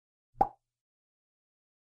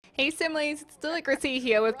Hey Simlies, it's Deligracy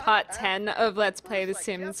here with part 10 of Let's Play The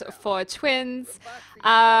Sims 4 Twins.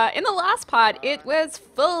 In the last part, it was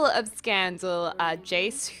full of scandal.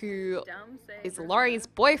 Jase, who is Laurie's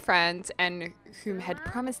boyfriend and whom had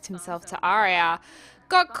promised himself to Aria,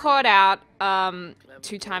 got caught out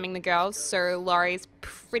two-timing the girls, so Laurie's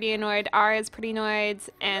pretty annoyed, Aria's pretty annoyed,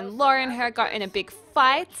 and Laurie and her got in a big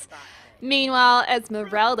fight. Meanwhile,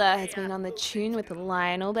 Esmerelda has been on the tune with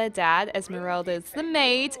Lionel, their dad. Esmeralda's the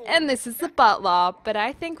maid, and this is the butler. But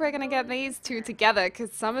I think we're going to get these two together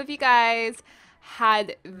because some of you guys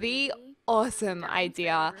had the awesome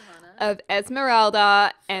idea of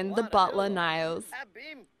Esmeralda and the butler, Niles,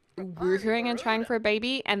 woohooing and trying for a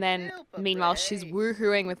baby. And then, meanwhile, she's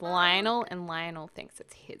woohooing with Lionel, and Lionel thinks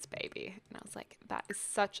it's his baby. And I was like, that is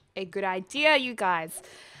such a good idea, you guys.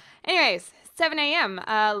 Anyways, 7 a.m.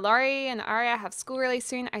 Laurie and Aria have school really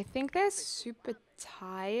soon. I think they're super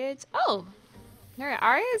tired. Oh, no,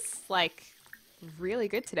 Aria's like really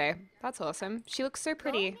good today. That's awesome. She looks so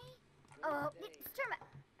pretty.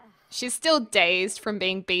 She's still dazed from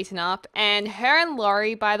being beaten up. And her and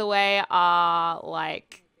Laurie, by the way, are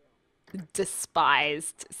like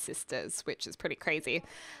despised sisters, which is pretty crazy.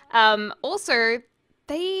 Also,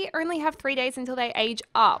 they only have 3 days until they age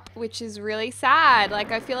up, which is really sad.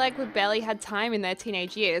 Like, I feel like we barely had time in their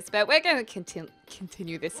teenage years, but we're going to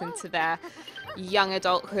continue this into their young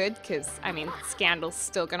adulthood because, I mean, scandal's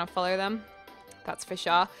still going to follow them. That's for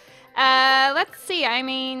sure. Let's see. I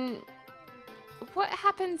mean, what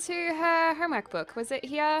happened to her homework book? Was it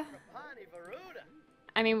here?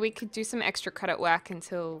 I mean, we could do some extra credit work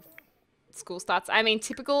until school starts. I mean,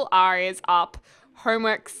 typical Aria's up.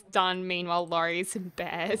 Homework's done, meanwhile Laurie's in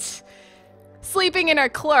bed, sleeping in her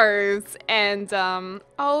clothes, and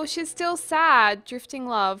oh, she's still sad. Drifting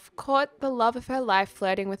love. Caught the love of her life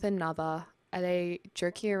flirting with another. Are they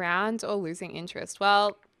joking around or losing interest?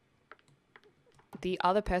 Well, the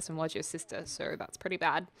other person was your sister, so that's pretty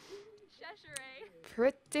bad.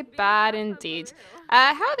 Pretty bad indeed.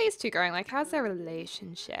 How are these two going? Like, how's their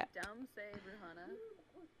relationship?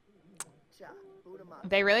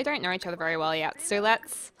 They really don't know each other very well yet, so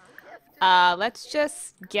let's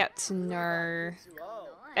just get to know.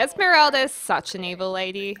 Esmeralda is such an evil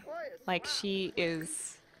lady. Like,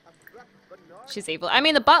 she's evil. I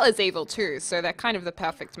mean, the butler's evil too, so they're kind of the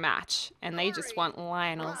perfect match, and they just want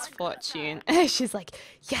Lionel's fortune. She's like,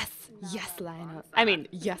 yes, yes, Lionel. I mean,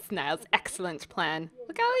 yes, Niles, excellent plan.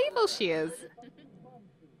 Look how evil she is.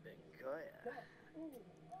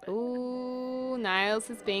 Ooh, Niles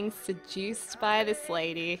is being seduced by this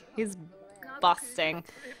lady. He's busting.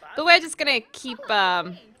 But we're just gonna keep,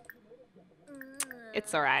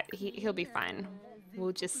 it's alright. He'll be fine.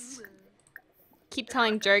 We'll just keep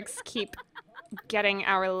telling jokes, keep getting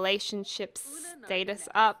our relationship status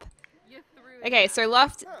up. Okay, so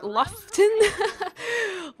Lofton.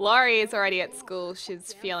 Laurie is already at school.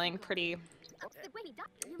 She's feeling pretty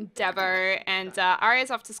Devo, and Aria's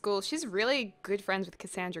off to school. She's really good friends with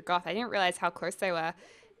Cassandra Goth. I didn't realize how close they were.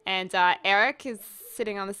 And Eric is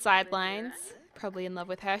sitting on the sidelines, probably in love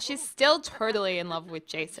with her. She's still totally in love with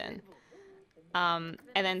Jason. And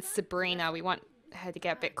then Sabrina, we want her to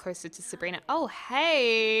get a bit closer to Sabrina. Oh,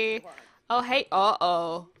 hey. Oh, hey.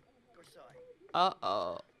 Uh-oh.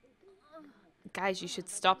 Uh-oh. Guys, you should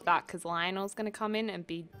stop that because Lionel's going to come in and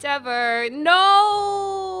be Devo.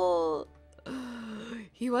 No!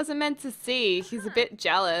 He wasn't meant to see. He's a bit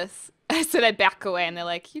jealous. So they back away and they're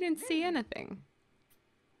like, you didn't see anything.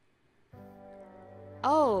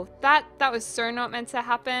 Oh, that was so not meant to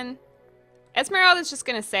happen. Esmeralda's just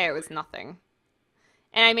going to say it was nothing.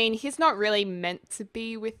 And I mean, he's not really meant to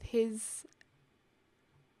be with his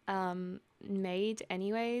maid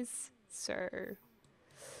anyways. So,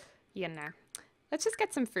 you know. Let's just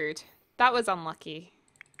get some food. That was unlucky.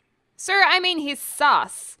 Sir, I mean, he's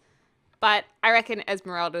sus. But I reckon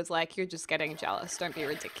Esmeralda's like, you're just getting jealous. Don't be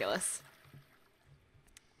ridiculous.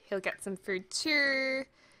 He'll get some food too.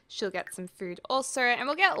 She'll get some food also. And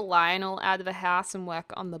we'll get Lionel out of the house and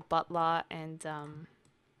work on the butler and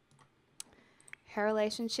her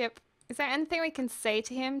relationship. Is there anything we can say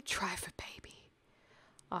to him? Try for baby.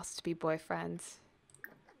 Asked to be boyfriends.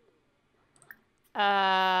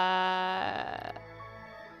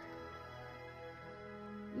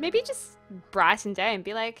 Maybe just brighten day and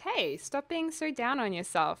be like, hey, stop being so down on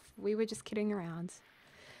yourself. We were just kidding around.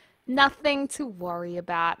 Nothing to worry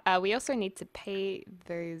about. We also need to pay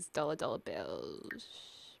those dollar bills.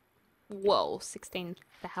 Whoa,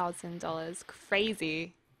 $16,000.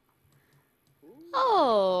 Crazy.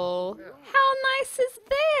 Oh, how nice is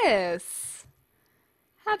this?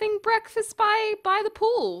 Having breakfast by the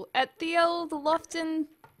pool at the old Lofton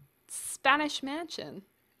Spanish mansion.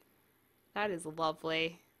 That is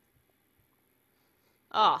lovely.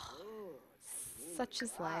 Oh, such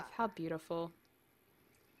is life. How beautiful.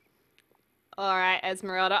 All right,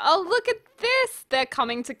 Esmeralda. Oh, look at this. They're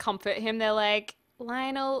coming to comfort him. They're like,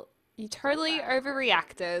 Lionel, you totally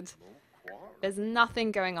overreacted. There's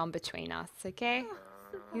nothing going on between us, okay?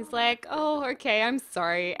 He's like, oh, okay, I'm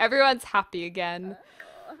sorry. Everyone's happy again.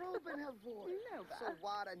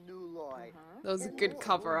 That was a good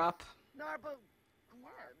cover-up.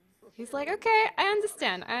 He's like, okay, I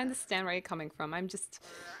understand. I understand where you're coming from. I'm just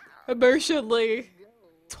emotionally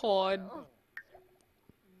torn.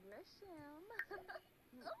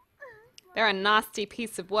 They're a nasty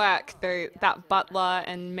piece of work, though, that Butler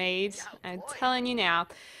and Maid. I'm telling you now.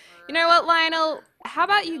 You know what, Lionel? How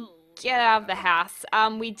about you get out of the house?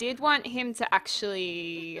 We did want him to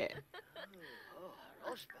actually...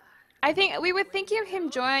 I think we were thinking of him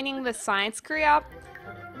joining the science career.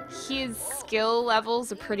 His skill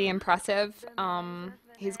levels are pretty impressive.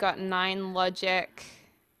 He's got 9 logic,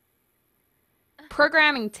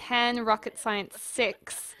 programming 10, rocket science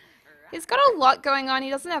 6. He's got a lot going on. He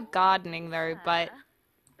doesn't have gardening though, but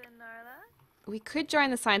we could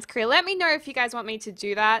join the science career. Let me know if you guys want me to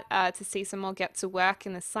do that, to see some more get to work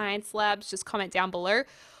in the science labs. Just comment down below,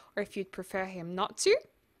 or if you'd prefer him not to.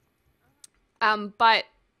 But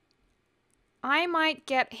I might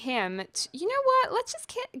get him to, you know what? Let's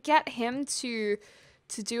just get him to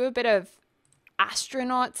do a bit of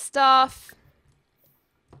astronaut stuff.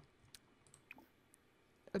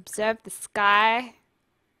 Observe the sky.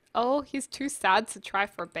 Oh, he's too sad to try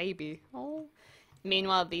for a baby. Oh.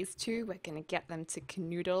 Meanwhile, these two, we're gonna get them to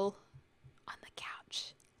canoodle on the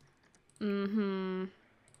couch.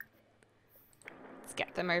 Let's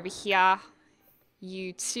get them over here.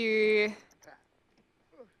 You two.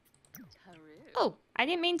 Oh, I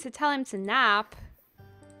didn't mean to tell him to nap.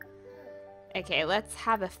 Okay, let's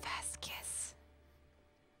have a first kiss.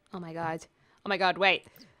 Oh my god. Oh my god, wait.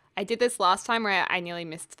 I did this last time where I nearly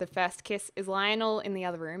missed the first kiss. Is Lionel in the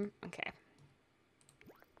other room? Okay.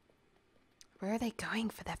 Where are they going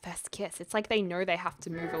for their first kiss? It's like they know they have to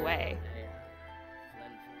move away.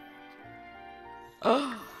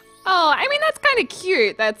 Oh, I mean, that's kind of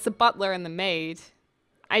cute. That's the butler and the maid.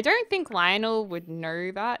 I don't think Lionel would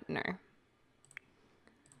know that. No.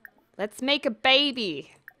 Let's make a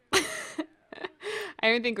baby. I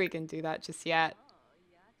don't think we can do that just yet.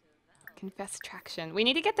 Confess attraction. We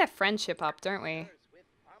need to get their friendship up, don't we?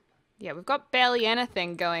 Yeah, we've got barely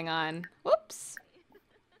anything going on. Whoops.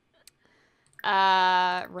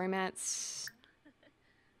 Romance.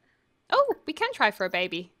 Oh, we can try for a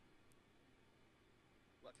baby.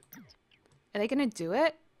 Are they gonna do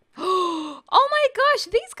it? Oh my gosh,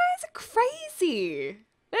 these guys are crazy.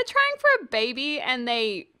 They're trying for a baby and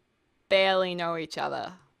they barely know each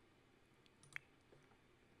other.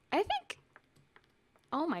 I think...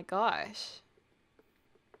 Oh my gosh.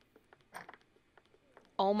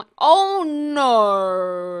 Oh my... Oh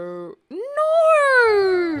no! No!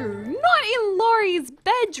 Not in Laurie's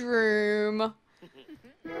bedroom! Are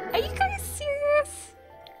you guys serious?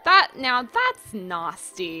 Now that's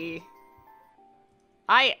nasty.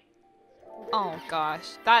 Oh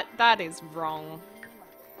gosh, that is wrong.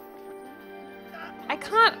 I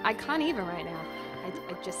can't even right now.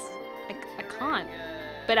 I can't.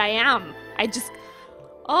 But I am.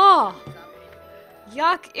 Oh.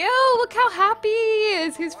 Yuck. Ew, look how happy he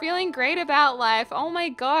is. He's feeling great about life. Oh my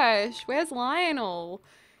gosh. Where's Lionel?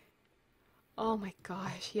 Oh my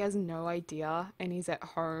gosh. He has no idea. And he's at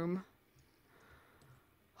home.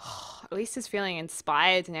 At least he's feeling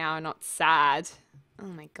inspired now, not sad. Oh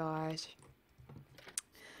my gosh.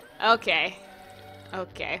 Okay.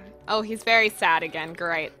 Okay. Oh, he's very sad again.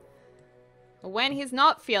 Great. When he's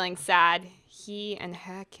not feeling sad, he and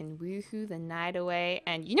her can woohoo the night away.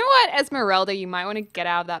 And you know what, Esmeralda, you might want to get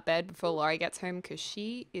out of that bed before Laurie gets home, because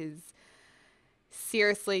she is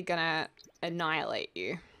seriously gonna annihilate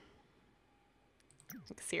you.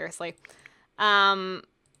 Like, seriously.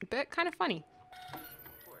 But kind of funny.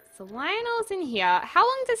 So Lionel's in here. How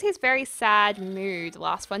long does his very sad mood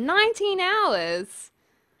last for? 19 hours.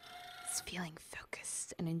 He's feeling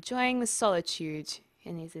focused and enjoying the solitude,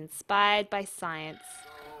 and he's inspired by science.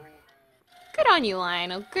 Good on you,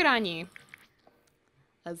 Lionel. Good on you.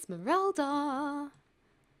 Esmeralda.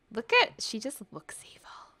 She just looks evil.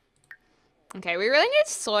 Okay, we really need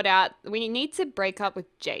to sort out, we need to break up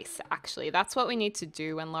with Jase, actually. That's what we need to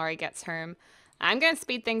do when Laurie gets home. I'm going to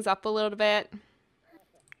speed things up a little bit.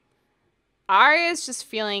 Aria's just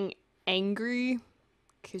feeling angry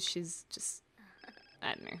because she's just,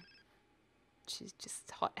 I don't know. She's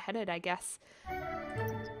just hot-headed, I guess.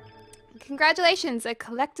 Congratulations, a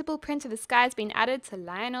collectible print of the sky has been added to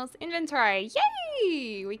Lionel's inventory.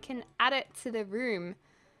 Yay! We can add it to the room.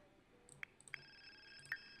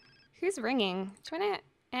 Who's ringing? Do you want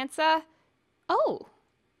to answer? Oh.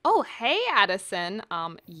 Oh, hey, Addison.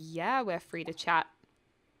 Yeah, we're free to chat.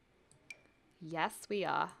 Yes, we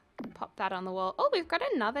are. Pop that on the wall. Oh, we've got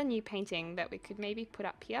another new painting that we could maybe put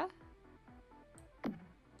up here.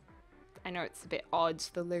 I know it's a bit odd,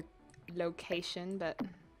 the location, but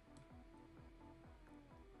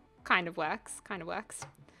kind of works, kind of works.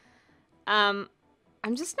 I'm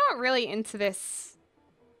just not really into this,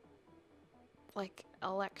 like,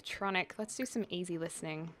 electronic. Let's do some easy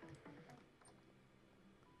listening.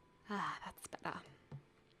 Ah, that's better.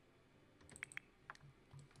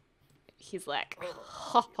 He's like,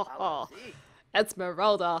 ha ha ha,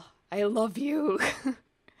 Esmeralda, I love you.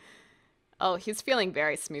 Oh, he's feeling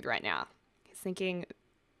very smooth right now. He's thinking,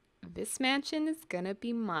 this mansion is gonna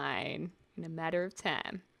be mine in a matter of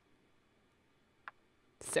time.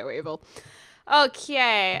 So evil.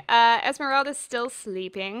 Okay, Esmeralda's still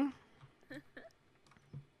sleeping.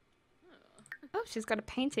 Oh, she's got a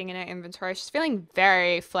painting in her inventory. She's feeling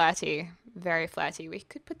very flirty. Very flirty. We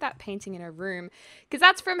could put that painting in her room. Because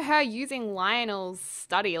that's from her using Lionel's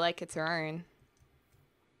study like it's her own.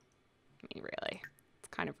 I mean, really. It's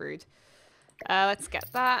kind of rude. Let's get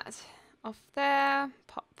that off there.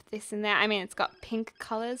 Pop this in there. I mean, it's got pink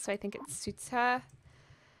colors, so I think it suits her.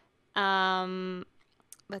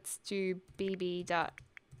 Let's do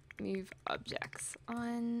bb.move objects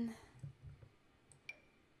on.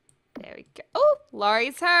 There we go. Oh,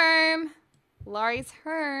 Laurie's home. Laurie's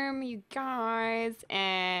home, you guys.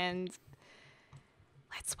 And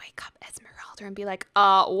let's wake up Esmeralda and be like,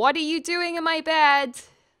 what are you doing in my bed?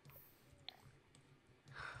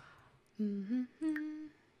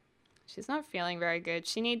 She's not feeling very good.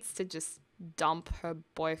 She needs to just dump her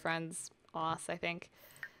boyfriend's ass, I think.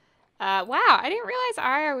 Wow, I didn't realize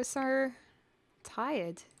Arya was so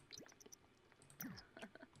tired.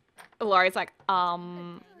 Laurie's like,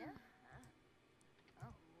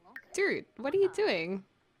 dude, what are you doing?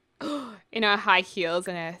 In her high heels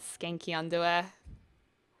and her skanky underwear.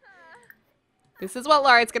 This is what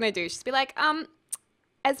Laurie's gonna do. She's be like,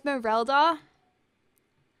 Esmeralda,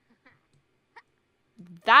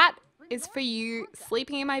 that is for you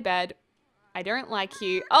sleeping in my bed. I don't like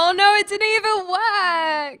you. Oh no, it didn't even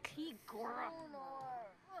work!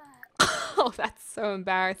 Oh, that's so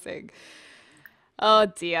embarrassing. Oh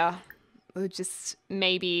dear. We'll just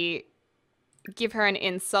maybe give her an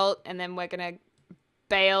insult and then we're gonna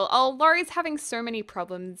bail. Oh, Laurie's having so many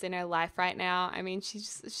problems in her life right now. I mean,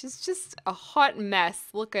 she's just a hot mess.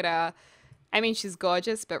 Look at her. I mean, she's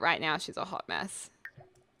gorgeous, but right now she's a hot mess.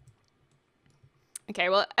 Okay,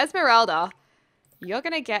 well, Esmeralda, you're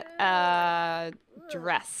gonna get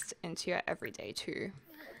dressed into your everyday too.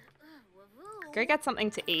 Go get something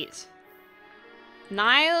to eat.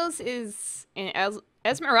 Niles is in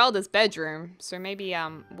Esmeralda's bedroom, so maybe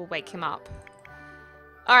we'll wake him up.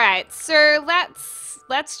 All right, so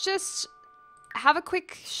let's just have a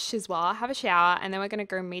quick shizwa, have a shower, and then we're gonna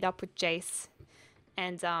go meet up with Jase,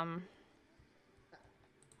 and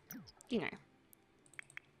you know,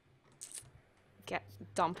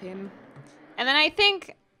 dump him, and then I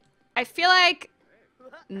feel like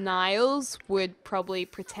Niles would probably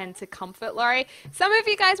pretend to comfort Laurie. Some of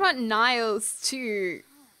you guys want Niles to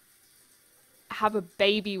have a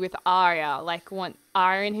baby with Arya, like want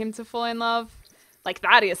Arya and him to fall in love. Like,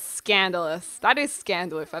 that is scandalous. That is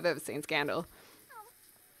scandal if I've ever seen scandal.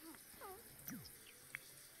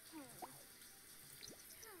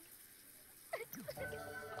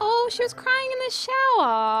 Oh, she was crying in the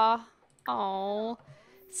shower. Oh.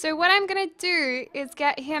 So what I'm gonna do is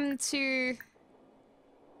get him to...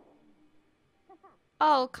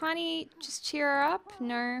 Oh, can't he just cheer her up?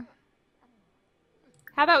 No.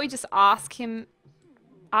 How about we just ask her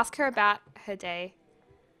about her day?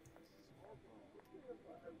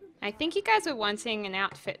 I think you guys are wanting an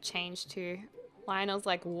outfit change too. Lionel's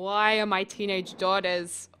like, why are my teenage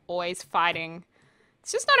daughters always fighting?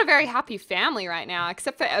 It's just not a very happy family right now,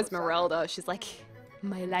 except for Esmeralda. She's like,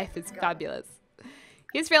 my life is fabulous.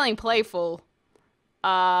 He's feeling playful.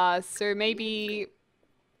 So maybe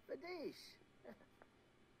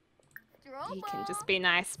he can just be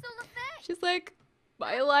nice. She's like,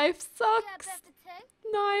 my life sucks,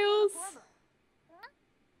 Niles.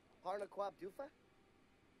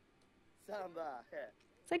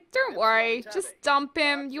 It's like, don't worry, just dump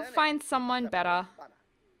him. You'll find someone better.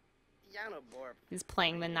 He's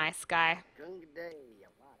playing the nice guy.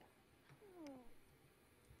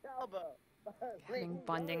 Having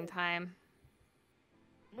bonding time.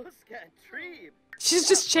 She's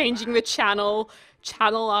just changing the channel.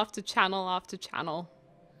 Channel after channel after channel.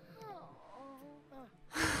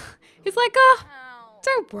 He's like, oh,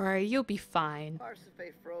 don't worry, you'll be fine.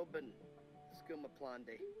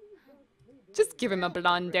 Just give him a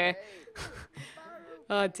blonde.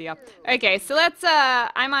 Oh dear. Okay, so let's,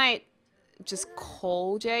 I might just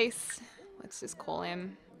call Jase. Let's just call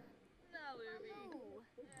him.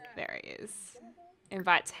 There he is.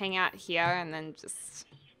 Invite to hang out here and then just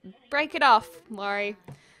break it off, Laurie.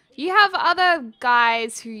 You have other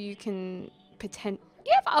guys who you can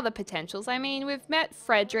you have other potentials. I mean, we've met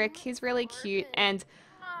Frederick. He's really cute. And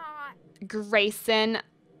Grayson.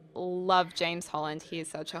 Love James Holland. He is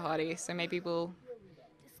such a hottie. So maybe we'll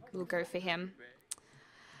go for him.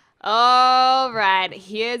 All right.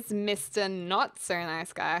 Here's Mr. Not So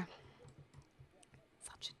Nice Guy.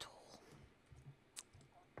 Such a tool.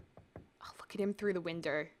 Oh, look at him through the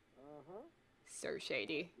window. So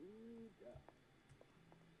shady.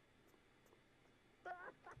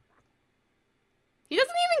 He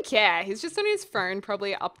doesn't even care. He's just on his phone,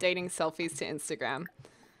 probably updating selfies to Instagram.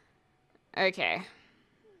 Okay.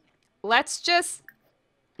 Let's just...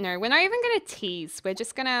 No, we're not even going to tease. We're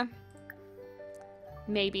just going to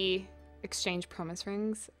maybe exchange promise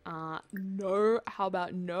rings. No. How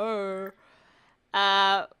about no?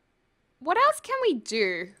 What else can we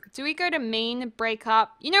do? Do we go to mean, break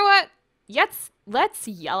up? You know what? Let's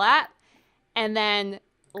yell at, and then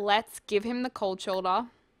let's give him the cold shoulder.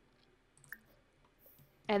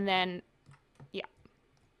 And then, yeah.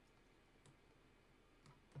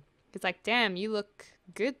 He's like, damn, you look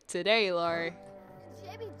good today, Laurie.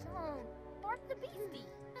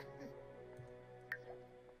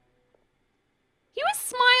 He was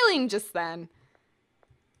smiling just then.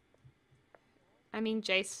 I mean,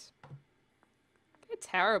 Jase. They're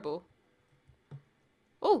terrible.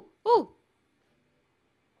 Oh, oh.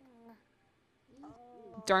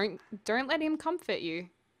 Don't let him comfort you.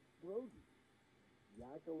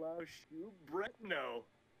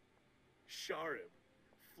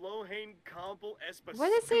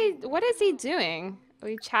 What is he doing? Are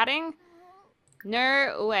we chatting?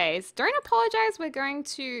 No ways. Don't apologize. We're going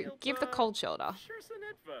to give the cold shoulder.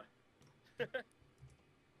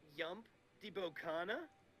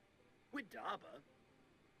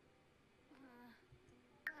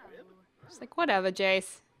 It's like, whatever,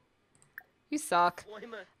 Jase. You suck.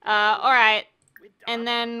 Alright. And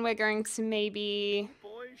then we're going to maybe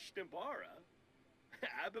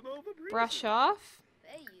brush off.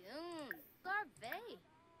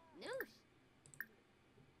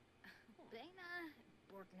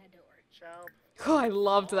 Oh, I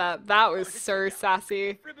loved that. That was so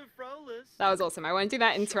sassy. That was awesome. I want to do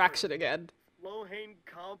that interaction again.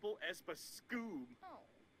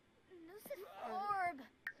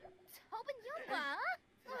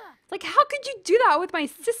 Like, how could you do that with my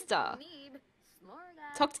sister?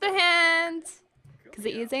 Talk to the hand, because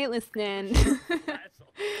the ears ain't listening.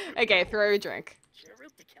 Okay, throw a drink.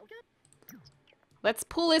 Let's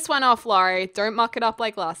pull this one off, Laurie. Don't muck it up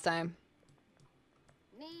like last time.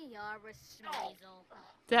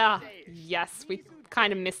 Ah, yes, we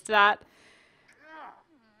kind of missed that.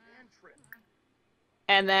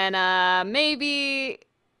 And then, maybe...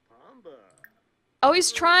 Oh,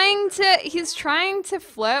 he's trying to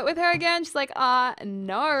flirt with her again. She's like,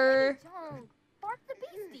 no.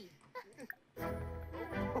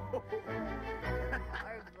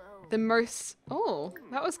 The most... Oh,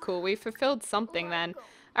 that was cool. We fulfilled something then.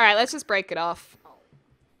 Alright, let's just break it off.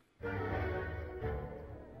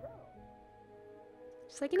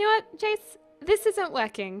 She's like, you know what, Jase? This isn't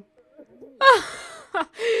working.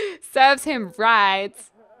 Serves him right.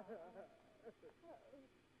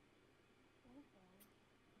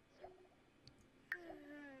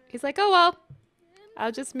 He's like, oh well.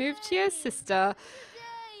 I'll just move to your sister.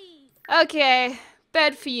 Okay.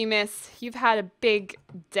 Bed for you, miss. You've had a big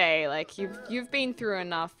day. Like, you've been through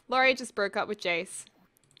enough. Laurie just broke up with Jase.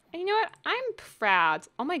 And you know what? I'm proud.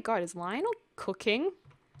 Oh my god, is Lionel cooking? Are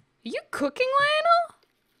you cooking, Lionel?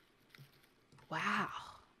 Wow.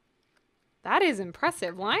 That is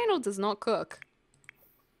impressive. Lionel does not cook.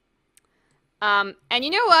 And you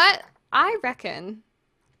know what? I reckon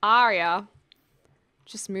Arya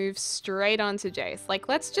just moves straight on to Jase. Like,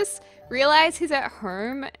 let's just realize he's at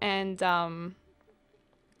home and,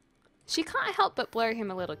 she can't help but blow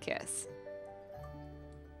him a little kiss.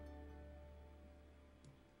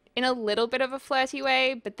 In a little bit of a flirty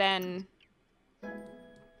way, but then...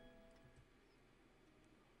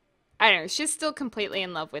 I don't know, she's still completely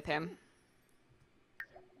in love with him.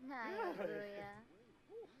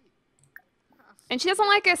 And she doesn't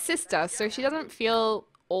like her sister, so she doesn't feel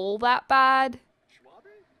all that bad.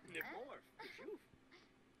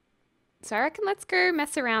 So I reckon let's go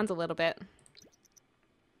mess around a little bit.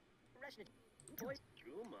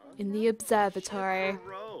 In the observatory.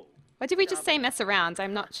 Or did we just say mess around?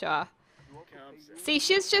 I'm not sure. See,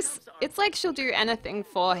 she's just, it's like she'll do anything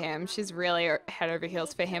for him. She's really head over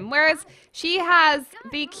heels for him. Whereas she has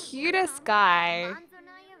the cutest guy.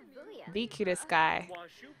 The cutest guy.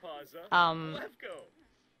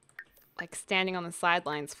 Like standing on the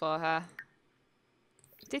sidelines for her.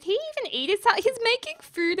 Did he even eat his salad? He's making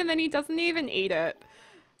food and then he doesn't even eat it.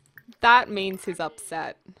 That means he's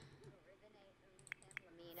upset.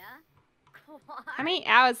 How many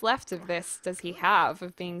hours left of this does he have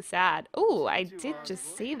of being sad? Oh, I did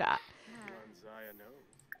just see that.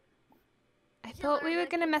 I thought we were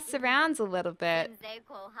going to mess around a little bit.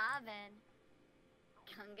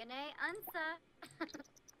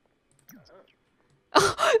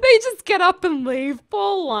 Oh, they just get up and leave.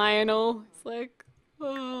 Poor Lionel. It's like,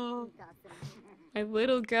 oh, my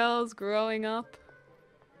little girl's growing up.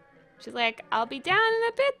 She's like, I'll be down in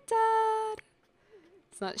a bit, Dad.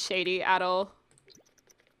 It's not shady at all.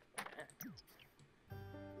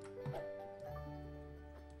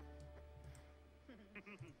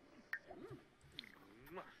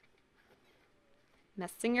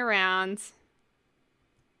 Messing around.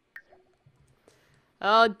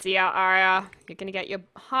 Oh dear, Arya. You're gonna get your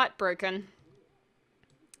heart broken.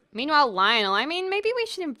 Meanwhile, Lionel, I mean, maybe we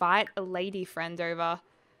should invite a lady friend over.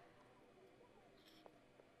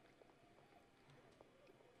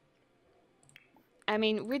 I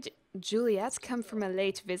mean, would Juliet come from a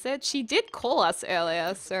late visit? She did call us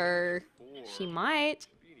earlier, so she might.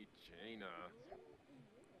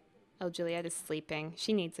 Oh, Juliet is sleeping.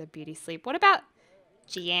 She needs a beauty sleep. What about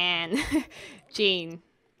Jean? Jean.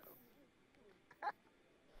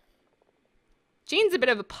 Jean's a bit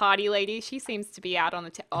of a party lady. She seems to be out on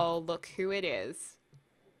the oh, look who it is.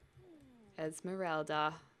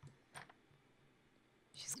 Esmerelda.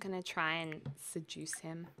 She's gonna try and seduce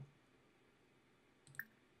him.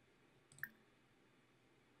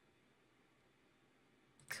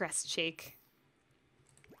 Crest cheek.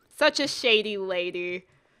 Such a shady lady.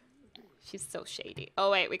 She's so shady.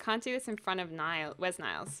 Oh wait, we can't do this in front of Niles. Where's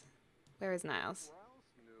Niles? Where is Niles?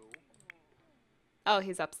 Oh,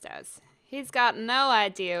 he's upstairs. He's got no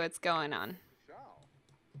idea what's going on.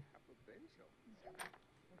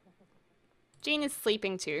 Jean is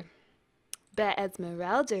sleeping too. But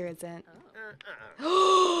Esmeralda isn't.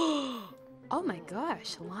 Oh my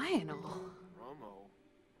gosh, Lionel.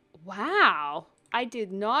 Wow. I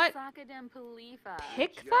did not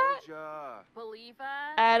pick that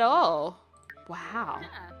at all. Wow.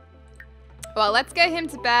 Well, let's get him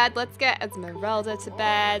to bed. Let's get Esmeralda to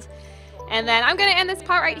bed. And then I'm going to end this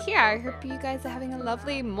part right here. I hope you guys are having a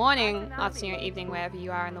lovely morning, afternoon, or evening, wherever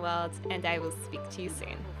you are in the world. And I will speak to you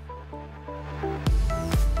soon.